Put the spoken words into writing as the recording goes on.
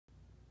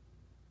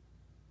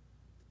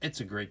It's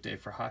a great day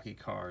for hockey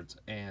cards,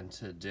 and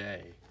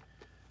today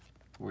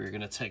we're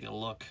going to take a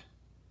look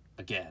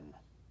again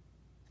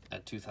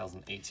at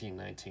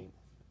 2018-19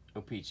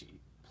 o-pee-chee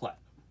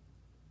Platinum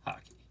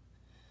Hockey.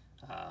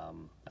 I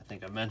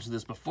think I mentioned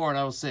this before, and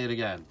I will say it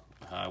again.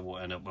 I will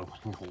end up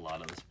opening a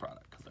lot of this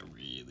product because I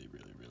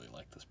really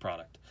like this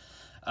product.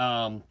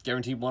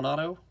 Guaranteed one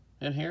auto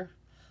in here.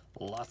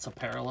 Lots of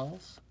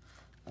parallels.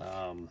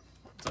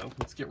 So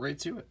let's get right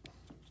to it.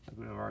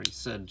 We've already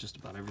said just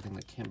about everything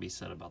that can be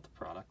said about the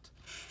product.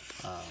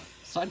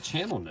 Side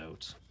channel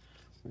note,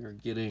 we are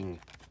getting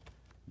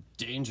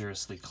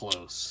dangerously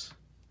close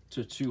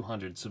to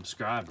 200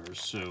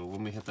 subscribers. So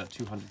when we hit that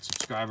 200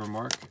 subscriber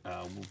mark,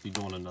 we'll be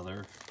doing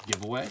another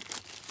giveaway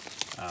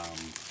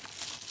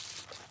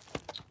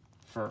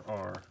for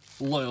our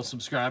loyal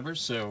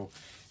subscribers. So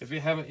if you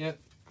haven't yet,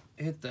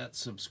 hit that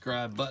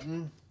subscribe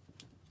button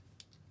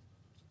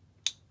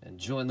and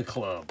join the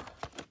club.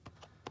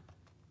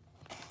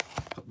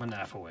 Put my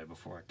knife away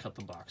before I cut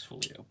the box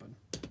fully open.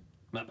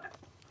 My bad.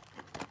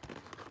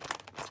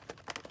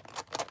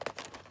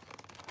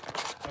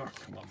 Oh,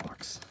 come on,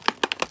 box.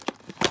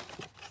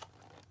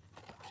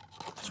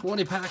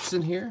 20 packs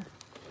in here.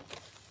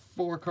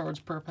 4 cards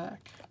per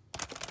pack.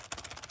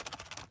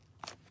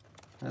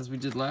 As we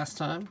did last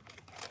time.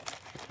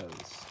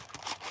 Because,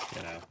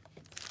 you know,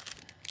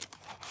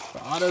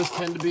 the autos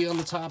tend to be on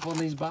the top on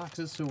these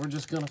boxes, so we're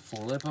just going to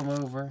flip them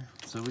over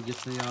so we get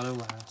to the auto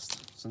last.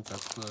 Since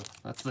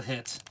that's the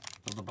hit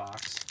of the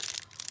box.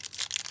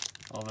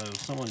 Although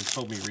someone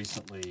told me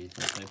recently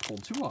that they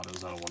pulled 2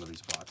 autos out of one of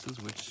these boxes,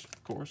 which,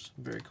 of course,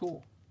 very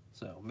cool.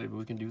 So maybe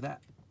we can do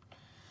that.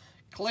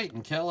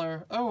 Clayton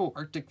Keller. Oh,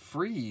 Arctic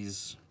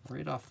Freeze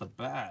right off the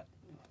bat.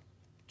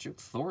 Joe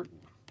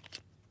Thornton.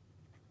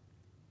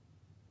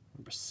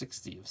 Number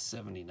 60 of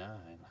 79.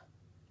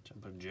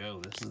 Jumbo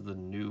Joe. This is the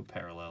new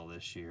parallel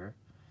this year.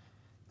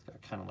 It's got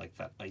kind of like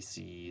that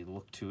icy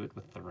look to it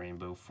with the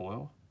rainbow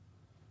foil.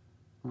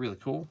 Really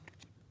cool.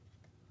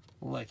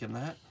 Liking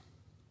that.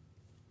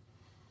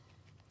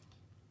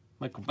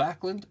 Michael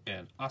Backlund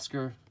and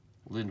Oscar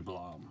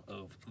Lindblom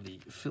of the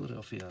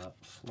Philadelphia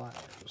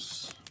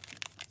Flyers.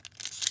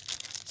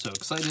 So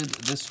excited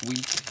this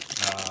week.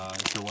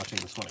 If you're watching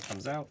this when it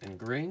comes out.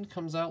 Ingrained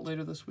comes out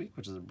later this week,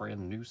 which is a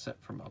brand new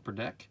set from Upper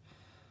Deck.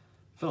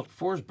 Philip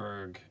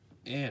Forsberg.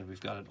 And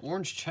we've got an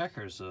orange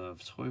checkers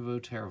of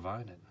Toivo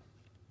Teravainen.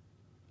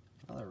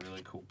 Another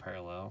really cool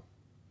parallel.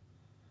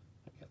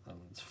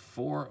 It's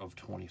 4 of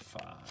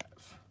 25.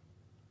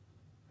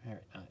 Very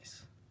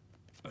nice.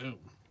 Boom.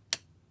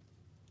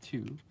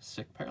 2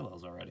 sick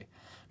parallels already.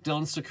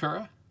 Dylan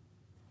Sakura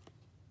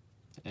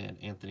and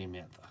Anthony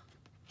Mantha.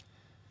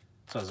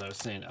 So as I was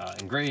saying,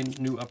 Ingrained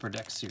new Upper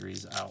Deck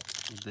series out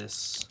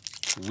this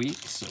week,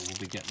 so we'll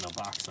be getting a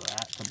box of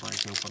that to break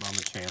open on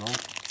the channel.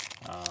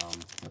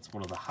 That's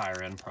one of the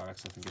higher end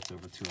products. I think it's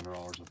over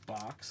 $200 a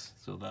box,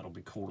 so that'll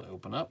be cool to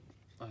open up.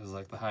 I always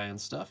like the high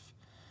end stuff.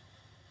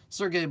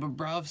 Sergei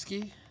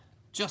Bobrovsky,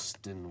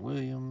 Justin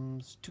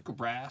Williams, Tuukka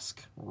Rask,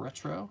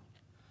 Retro,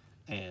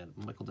 and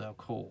Michael Dow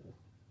Cole,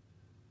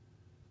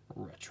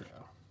 Retro.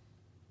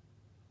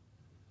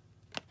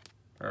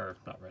 Or,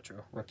 not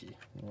Retro, Rookie.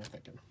 What am I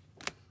thinking?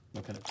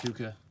 Looking at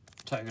Tuukka,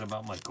 talking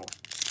about Michael.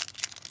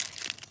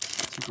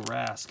 Tuukka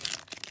Rask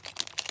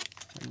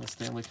in the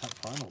Stanley Cup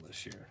Final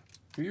this year.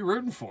 Who are you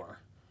rooting for?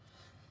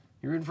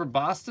 You rooting for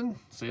Boston?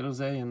 San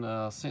Jose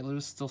and St.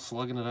 Louis still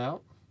slugging it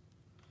out?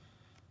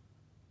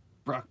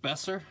 Brock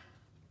Besser,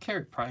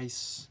 Carey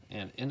Price,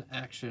 and in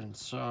action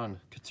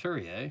Sean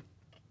Couturier,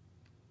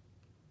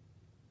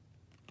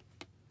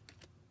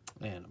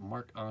 and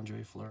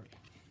Marc-Andre Fleury.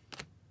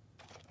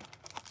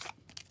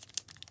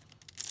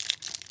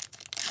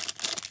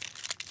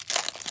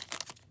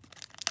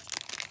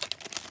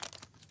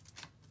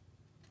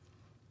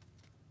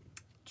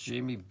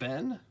 Jamie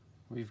Benn,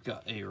 we've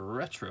got a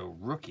retro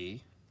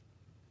rookie,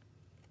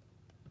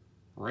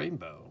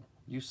 Rainbow,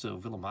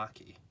 Juuso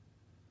Vilimaki.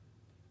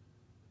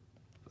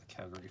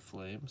 Calgary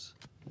Flames,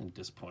 and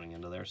disappointing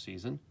into their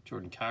season.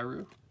 Jordan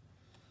Kyrou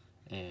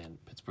and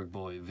Pittsburgh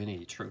boy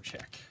Vinny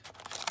Trocheck.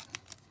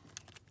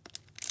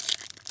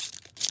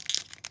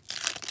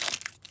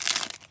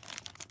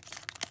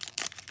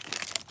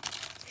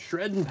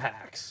 Shredding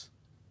packs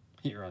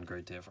here on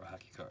Great Day for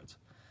Hockey Cards.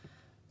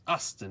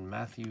 Austin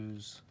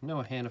Matthews,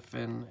 Noah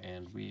Hannafin,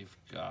 and we've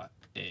got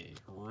a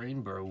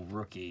rainbow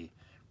rookie,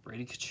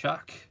 Brady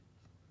Tkachuk.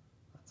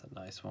 That's a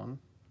nice one.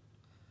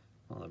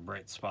 One of the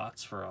bright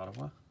spots for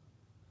Ottawa.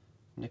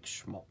 Nick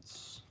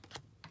Schmaltz.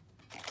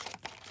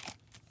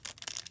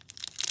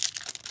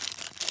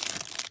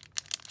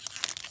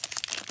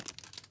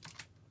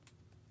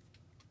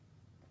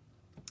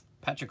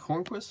 Patrick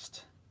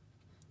Hornquist,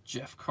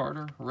 Jeff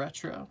Carter,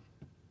 Retro,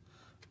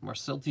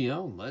 Marcel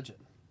Dion,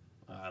 Legend.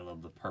 I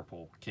love the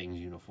purple Kings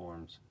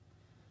uniforms.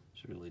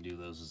 Should really do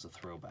those as a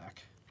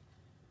throwback.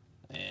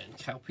 And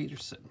Cal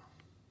Peterson,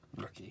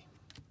 Rookie.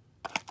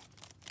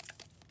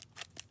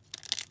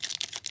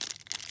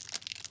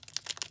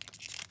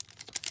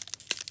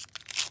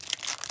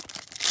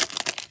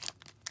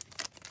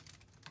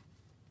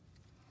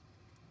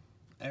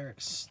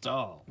 Eric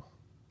Stahl,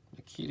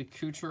 Nikita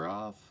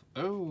Kucherov.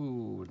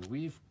 Oh, and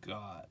we've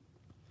got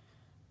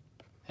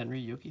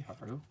Henry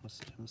Yokiharu. Let's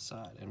set him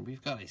aside. And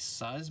we've got a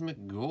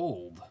Seismic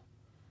Gold.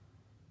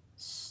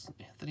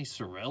 Anthony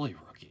Cirelli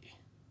rookie.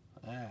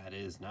 That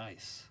is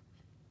nice.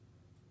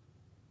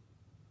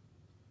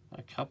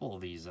 A couple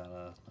of these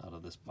out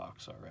of this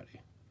box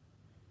already.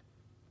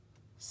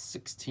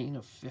 16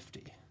 of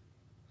 50.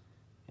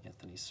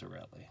 Anthony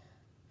Cirelli.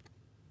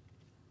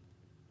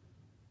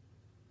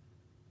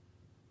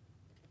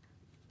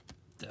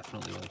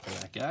 Definitely like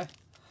that guy.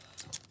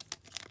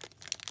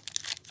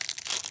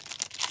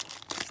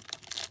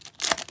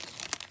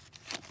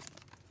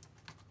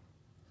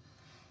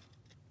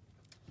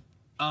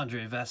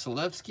 Andrei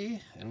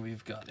Vasilevsky, and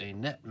we've got a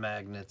net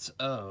magnets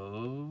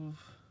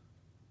of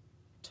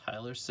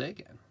Tyler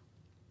Seguin.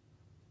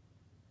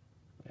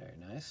 Very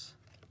nice.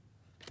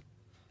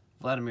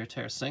 Vladimir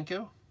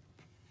Tarasenko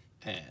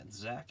and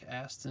Zach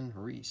Aston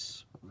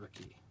Reese,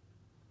 rookie.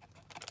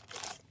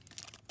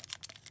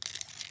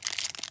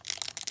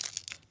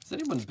 Does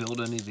anyone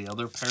build any of the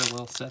other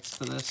parallel sets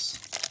to this?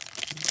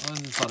 I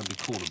always thought it'd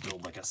be cool to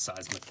build like a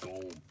Seismic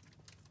Gold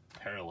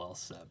parallel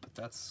set, but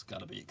that's got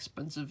to be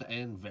expensive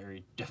and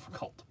very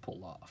difficult to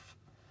pull off.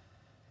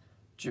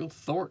 Joe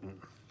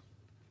Thornton,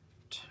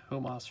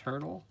 Tomas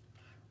Hertl,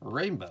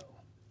 Rainbow,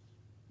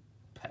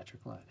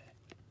 Patrick Laine,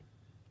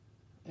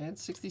 and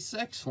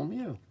 66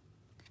 Lemieux.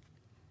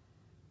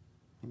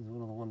 He's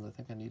one of the ones I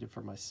think I needed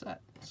for my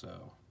set,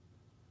 so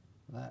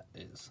that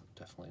is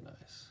definitely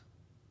nice.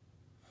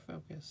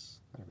 Focus,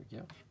 there we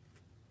go.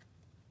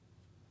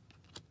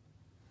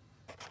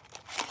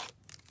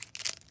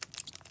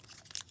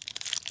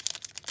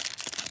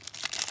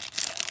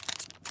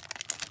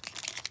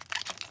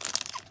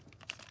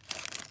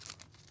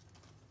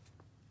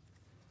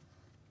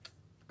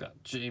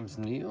 Got James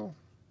Neal,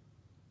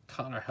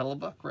 Connor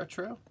Hellebuck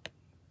retro,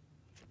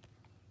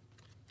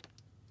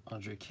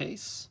 Andre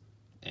Case,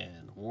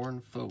 and Warren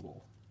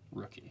Fogle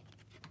rookie.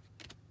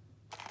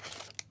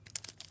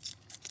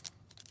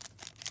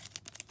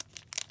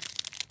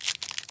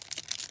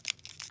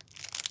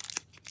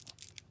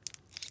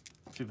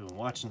 If you've been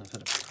watching, I've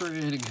had a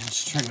pretty good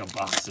string of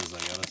boxes, I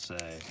gotta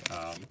say.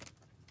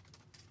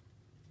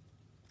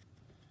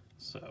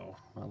 So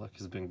my luck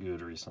has been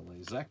good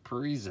recently. Zach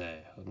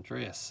Parise,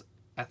 Andreas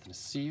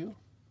Athanasiou,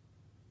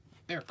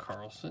 Erik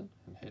Karlsson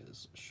in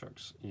his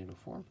Sharks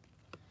uniform,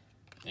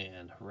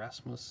 and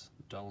Rasmus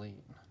Dahlin.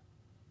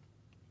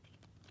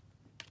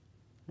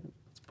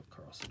 Let's put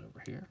Karlsson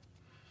over here.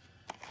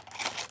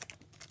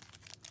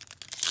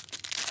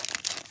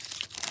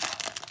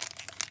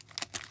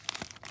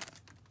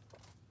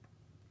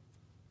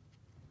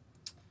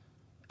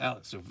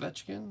 Alex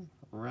Ovechkin,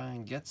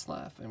 Ryan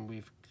Getzlaf, and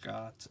we've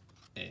got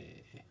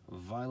a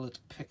Violet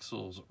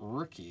Pixels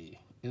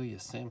rookie, Ilya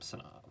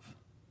Samsonov.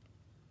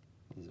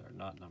 These are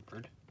not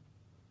numbered.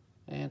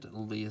 And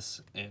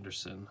Elias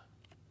Anderson,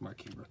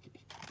 marquee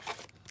rookie.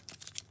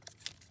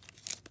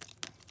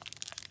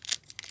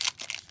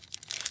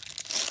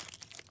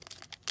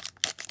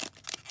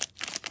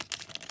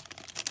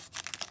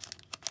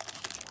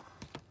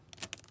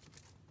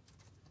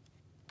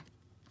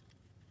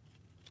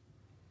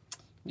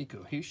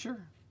 Nico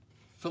Hischier,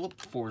 Philip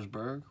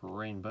Forsberg,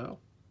 Rainbow,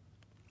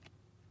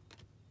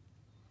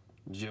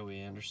 Joey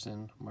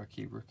Anderson,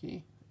 marquee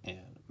rookie,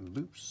 and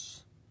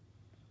Moose,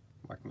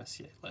 Mark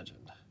Messier,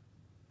 legend.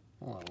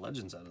 A lot of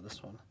legends out of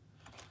this one.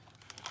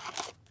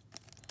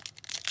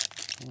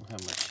 I don't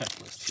have my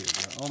checklist here,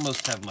 but I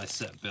almost have my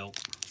set built,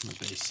 the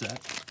base set.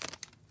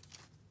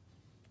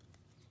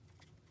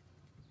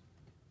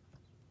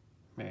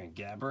 Marian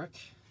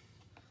Gaborik.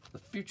 The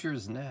future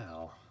is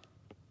now.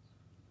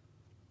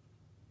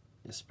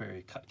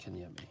 Jesperi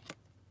Kotkaniemi.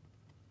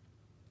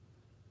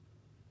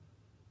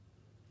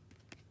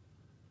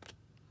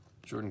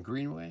 Jordan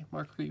Greenway,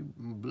 marquee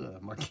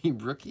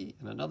rookie,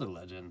 and another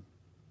legend,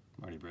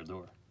 Marty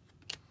Brodeur.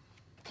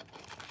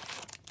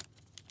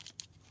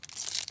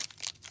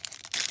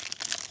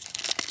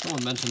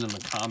 Someone mentioned in the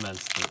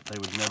comments that they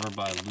would never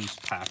buy loose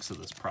packs of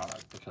this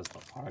product because the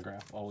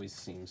autograph always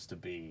seems to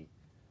be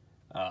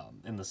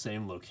in the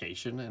same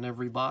location in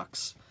every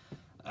box.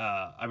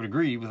 I would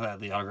agree with that.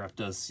 The autograph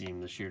does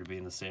seem this year to be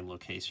in the same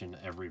location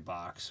every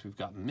box. We've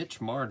got Mitch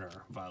Marner,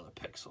 Violet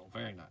Pixel.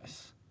 Very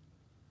nice.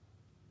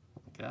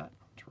 Like that.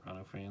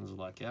 Toronto fans would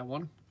like that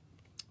one.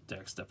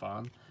 Derek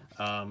Stepan.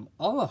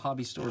 All the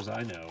hobby stores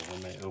I know,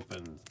 when they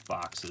open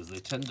boxes, they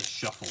tend to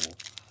shuffle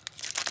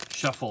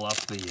up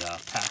the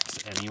packs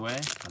anyway.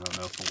 I don't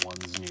know if the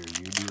ones near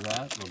you do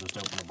that. They'll just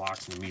open the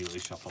box and immediately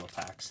shuffle the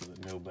packs so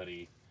that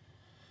nobody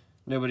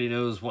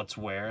knows what's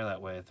where.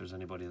 That way, if there's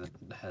anybody that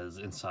has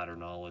insider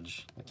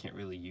knowledge, they can't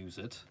really use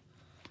it.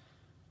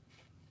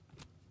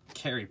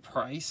 Carey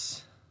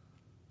Price,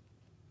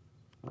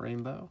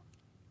 Rainbow,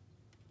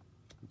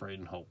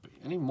 Braden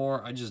Holtby.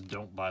 Anymore, I just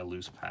don't buy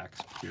loose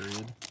packs,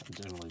 period. I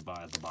generally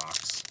buy the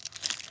box.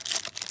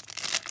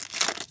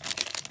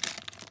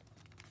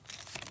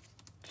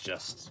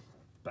 Just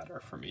better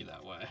for me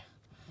that way.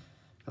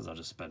 because I'll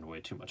just spend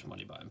way too much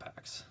money buying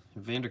packs.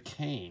 Vander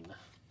Kane,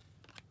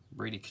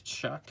 Brady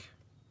Tkachuk,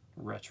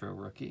 retro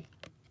rookie,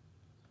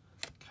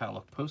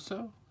 Kyle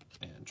Okposo,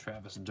 and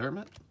Travis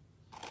Dermott.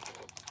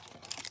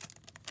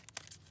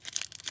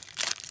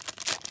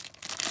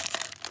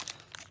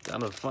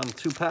 Down to the fun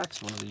 2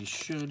 packs. One of these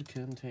should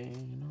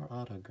contain our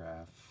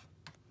autograph.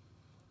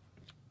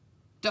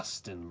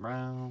 Dustin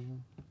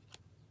Brown,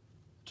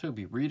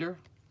 Toby Reeder,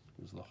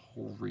 who's the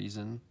whole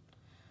reason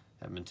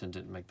Edmonton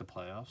didn't make the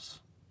playoffs.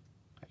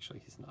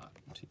 Actually, he's not.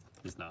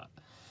 He's not.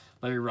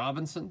 Larry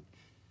Robinson,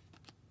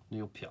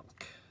 Neil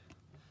Pionk.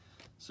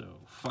 So,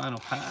 final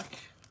pack,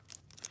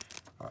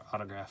 our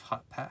autograph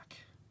hot pack.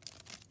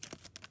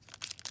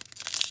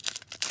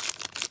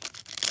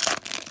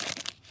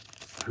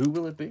 Who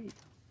will it be?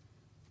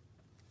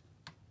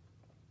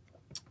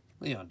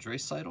 Leon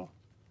Draisaitl,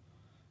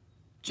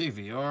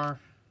 JVR,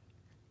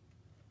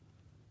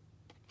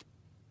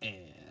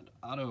 and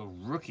auto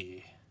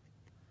rookie,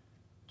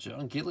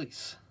 John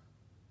Gillies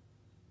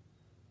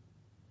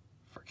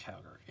for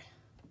Calgary.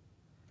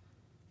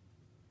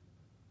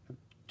 Who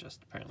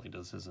just apparently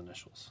does his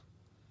initials.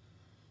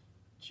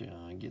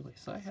 John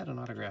Gillies. I had an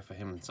autograph of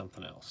him and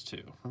something else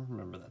too. I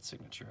remember that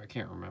signature. I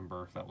can't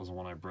remember if that was the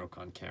one I broke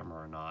on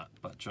camera or not.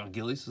 But John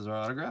Gillies is our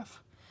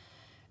autograph.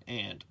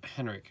 And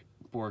Henrik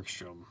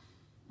Borgstrom,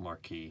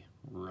 marquee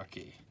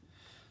rookie.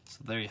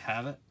 So there you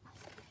have it.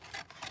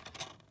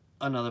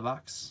 Another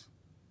box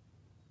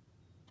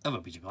of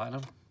o-pee-chee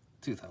Platinum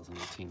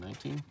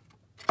 2018-19.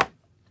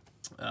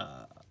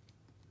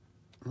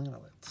 Look at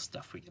all that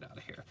stuff we get out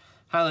of here.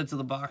 Highlights of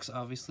the box,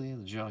 obviously,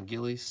 the John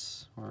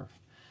Gillies.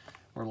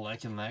 We're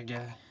liking that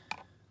guy.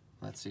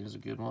 That seems a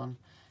good one.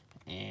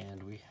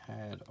 And we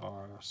had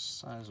our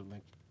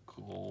Seismic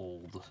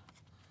Gold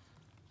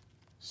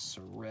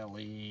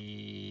Cirelli,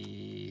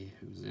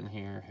 who's in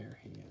here. Here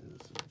he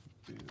is.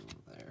 Boom,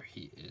 there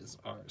he is.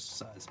 Our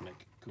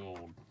Seismic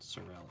Gold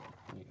Cirelli.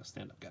 There you go,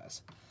 stand up,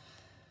 guys.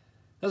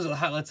 Those are the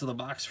highlights of the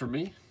box for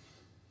me.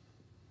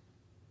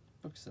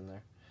 Books in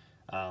there.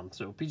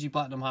 So o-pee-chee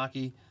Platinum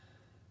Hockey.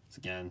 It's,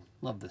 again,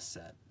 love this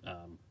set.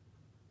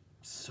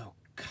 So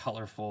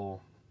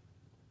colorful,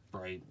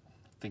 bright.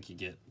 I think you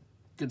get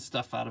good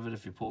stuff out of it.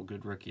 If you pull a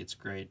good rookie, it's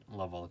great.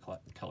 Love all the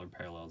colored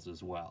parallels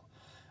as well.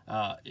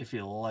 If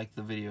you like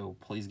the video,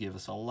 please give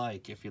us a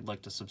like. If you'd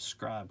like to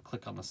subscribe,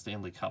 click on the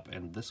Stanley Cup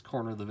in this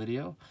corner of the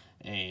video,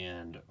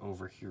 and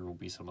over here will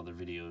be some other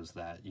videos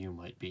that you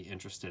might be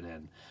interested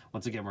in.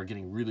 Once again, we're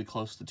getting really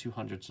close to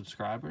 200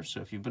 subscribers,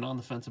 so if you've been on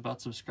the fence about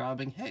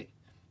subscribing, hey,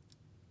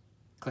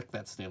 click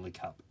that Stanley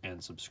Cup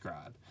and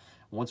subscribe.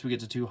 Once we get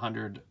to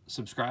 200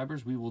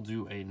 subscribers, we will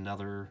do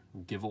another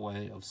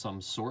giveaway of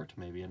some sort,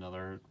 maybe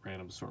another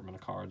random assortment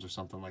of cards or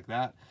something like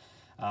that.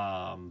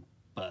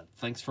 But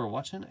thanks for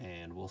watching,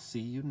 and we'll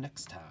see you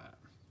next time.